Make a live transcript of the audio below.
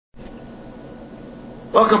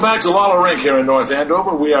Welcome back to Lawler Rink here in North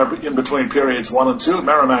Andover. We are in between periods 1 and 2.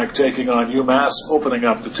 Merrimack taking on UMass, opening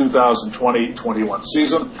up the 2020-21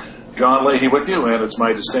 season. John Leahy with you, and it's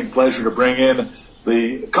my distinct pleasure to bring in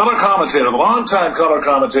the color commentator, the longtime color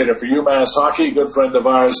commentator for UMass hockey, good friend of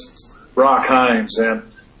ours, Brock Hines. And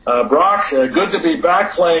Brock, good to be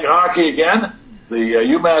back playing hockey again. The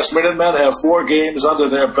UMass Minutemen have 4 games under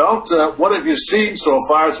their belt. What have you seen so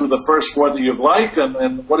far through the first 4 that you've liked,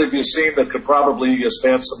 and what have you seen that could probably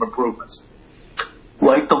stand some improvements?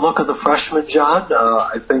 Like the look of the freshmen, John.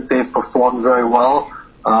 I think they've performed very well.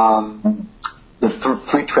 The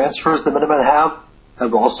 3 transfers the Minutemen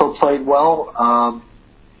have also played well.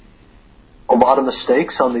 A lot of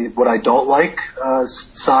mistakes on what I don't like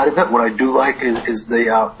side of it. What I do like is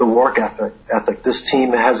the work ethic. This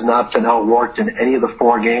team has not been outworked in any of the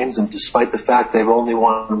 4 games, and despite the fact they've only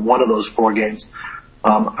won 1 of those 4 games,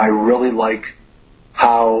 I really like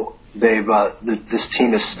how this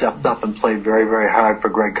team has stepped up and played very, very hard for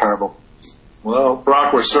Greg Carvel. Well,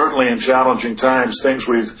 Brock, we're certainly in challenging times, things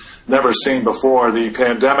we've never seen before. The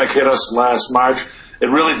pandemic hit us last March. It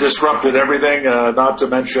really disrupted everything, not to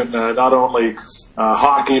mention not only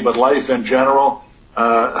hockey, but life in general.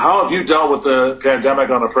 How have you dealt with the pandemic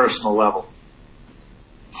on a personal level?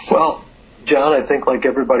 Well, John, I think like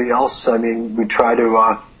everybody else, I mean, we try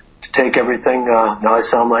to take everything, now I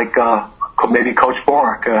sound like maybe Coach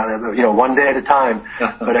Bork, one day at a time.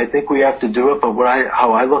 But I think we have to do it. But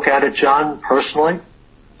how I look at it, John, personally,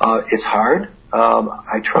 it's hard.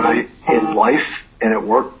 I try in life and at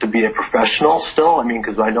work to be a professional still. I mean,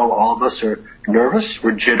 because I know all of us are nervous,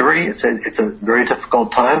 we're jittery. It's a very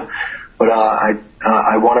difficult time, but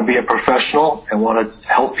I want to be a professional and want to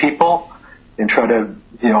help people and try to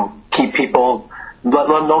keep people, let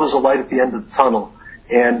them know there's a light at the end of the tunnel.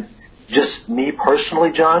 And just me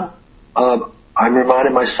personally, John, I'm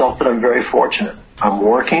reminding myself that I'm very fortunate. I'm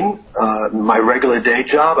working my regular day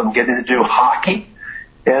job. I'm getting to do hockey.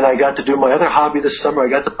 And I got to do my other hobby this summer. I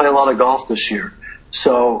got to play a lot of golf this year.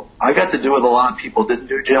 So I got to do what a lot of people didn't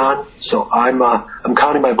do, John. So I'm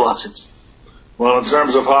counting my blessings. Well, in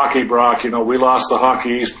terms of hockey, Brock, we lost the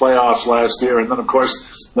Hockey East playoffs last year. And then, of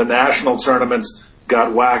course, the national tournament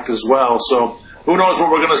got whacked as well. So who knows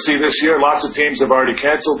what we're going to see this year. Lots of teams have already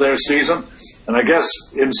canceled their season. And I guess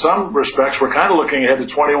in some respects, we're kind of looking ahead to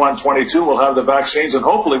 21-22. We'll have the vaccines, and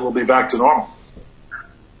hopefully we'll be back to normal.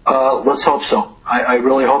 Let's hope so. I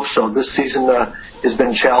really hope so. This season has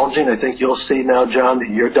been challenging. I think you'll see now, John, that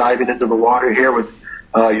you're diving into the water here with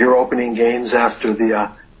your opening games after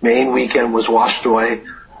the main weekend was washed away,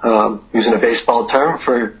 using a baseball term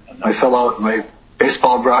for my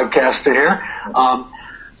baseball broadcaster here.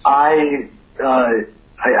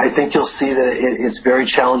 I think you'll see that it's very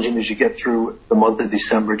challenging as you get through the month of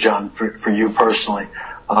December, John, for you personally.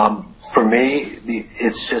 For me,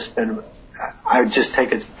 it's just been, I would just take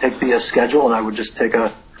the schedule and I would just take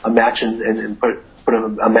a match and put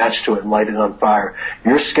a match to it and light it on fire.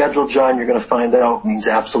 Your schedule, John, you're going to find out, means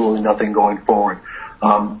absolutely nothing going forward.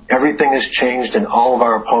 Everything has changed, and all of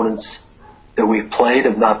our opponents that we've played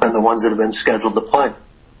have not been the ones that have been scheduled to play.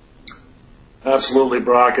 Absolutely,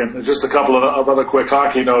 Brock. And just a couple of other quick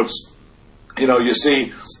hockey notes. You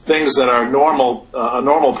see things that are normal, a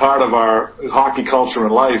normal part of our hockey culture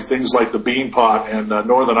and life, things like the bean pot in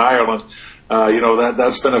Northern Ireland.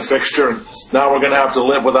 That's been a fixture, and now we're going to have to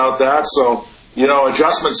live without that. So,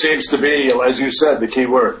 adjustment seems to be, as you said, the key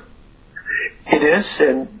word. It is,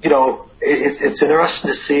 and, it's interesting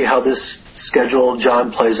to see how this schedule,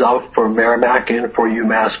 John, plays out for Merrimack and for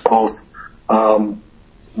UMass both.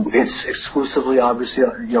 It's exclusively, obviously,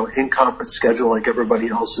 in-conference schedule like everybody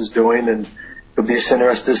else is doing, and it'll be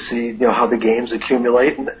interesting to see, how the games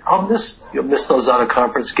accumulate. And you'll miss those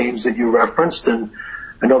out-of-conference games that you referenced. And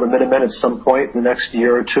I know the Minutemen at some point the next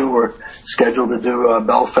year or two are scheduled to do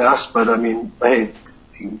Belfast, but I mean, hey,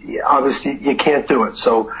 obviously you can't do it.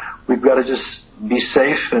 So we've got to just be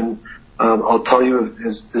safe. And I'll tell you,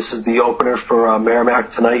 this is the opener for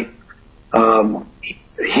Merrimack tonight.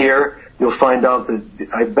 Here, you'll find out that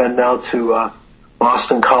I've been now to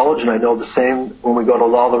Boston College, and I know the same when we go to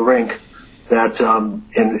Lawler Rink, that and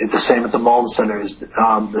the same at the Mullen Center, is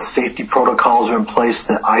the safety protocols are in place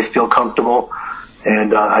that I feel comfortable,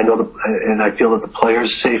 and I feel that the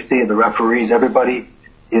players' safety and the referees, everybody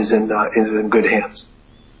is in good hands.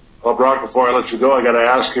 Well, Brock, before I let you go, I got to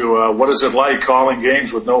ask you, what is it like calling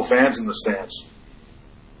games with no fans in the stands?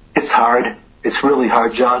 It's hard. It's really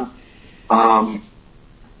hard, John.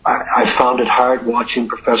 I found it hard watching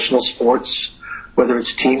professional sports, whether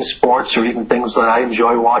it's team sports or even things that I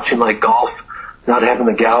enjoy watching like golf, not having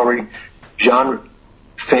the gallery. John,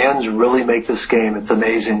 fans really make this game. It's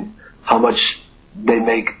amazing how much they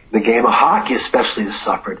make the game of hockey especially has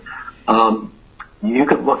suffered. You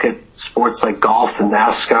could look at sports like golf and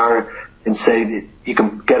NASCAR and say that you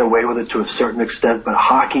can get away with it to a certain extent, but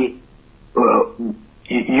hockey,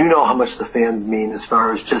 you know how much the fans mean as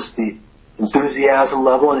far as just the enthusiasm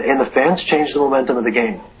level, and the fans change the momentum of the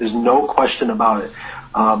game. There's no question about it.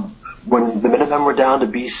 When the Minutemen were down to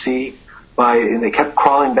BC and they kept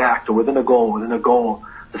crawling back to within a goal,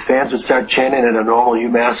 the fans would start chanting at a normal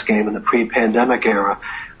UMass game in the pre-pandemic era.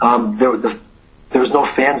 There was no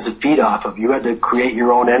fans to feed off of. You had to create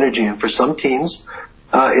your own energy, and for some teams,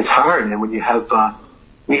 it's hard. And when you have,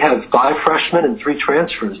 we have 5 freshmen and 3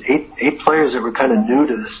 transfers, eight players that were kind of new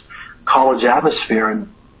to this college atmosphere, and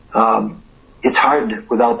it's hard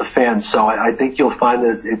without the fans. So I think you'll find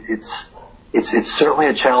that it's certainly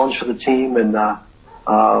a challenge for the team, and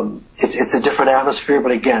it's a different atmosphere.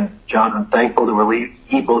 But again, John, I'm thankful that we're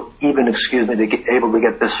able to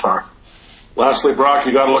get this far. Lastly, Brock,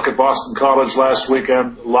 you got to look at Boston College last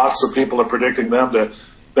weekend. Lots of people are predicting them to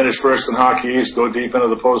finish first in Hockey East, go deep into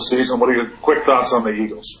the postseason. What are your quick thoughts on the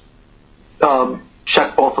Eagles?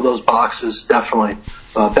 Check both of those boxes, definitely.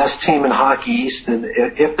 Best team in Hockey East, and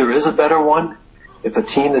if there is a better one, if a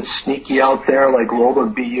team that's sneaky out there like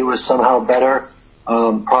Lowell BU is somehow better,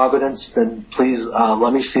 Providence, then please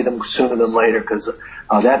let me see them sooner than later, because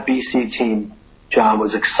that BC team, John,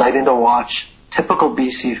 was exciting to watch. Typical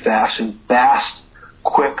BC fashion, fast,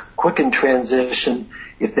 quick in transition.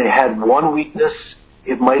 If they had one weakness,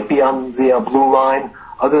 it might be on the blue line.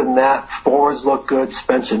 Other than that, forwards look good.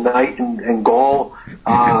 Spencer Knight in goal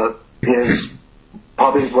is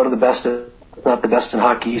probably one of the best, if not the best in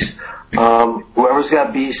Hockey East. Whoever's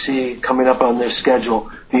got BC coming up on their schedule,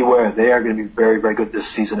 beware. They are going to be very, very good this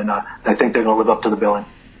season, and I think they're going to live up to the billing.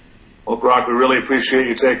 Well, Brock, we really appreciate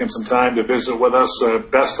you taking some time to visit with us.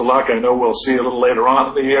 Best of luck. I know we'll see you a little later on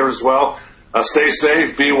in the year as well. Stay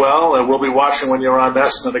safe, be well, and we'll be watching when you're on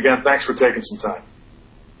NESN. And again, thanks for taking some time.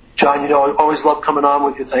 John, I always love coming on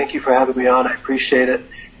with you. Thank you for having me on. I appreciate it.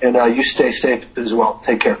 And you stay safe as well.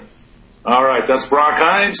 Take care. All right, that's Brock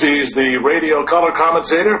Hines. He's the radio color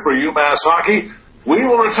commentator for UMass Hockey. We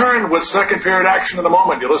will return with second period action in a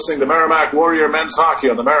moment. You're listening to Merrimack Warrior Men's Hockey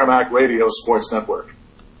on the Merrimack Radio Sports Network.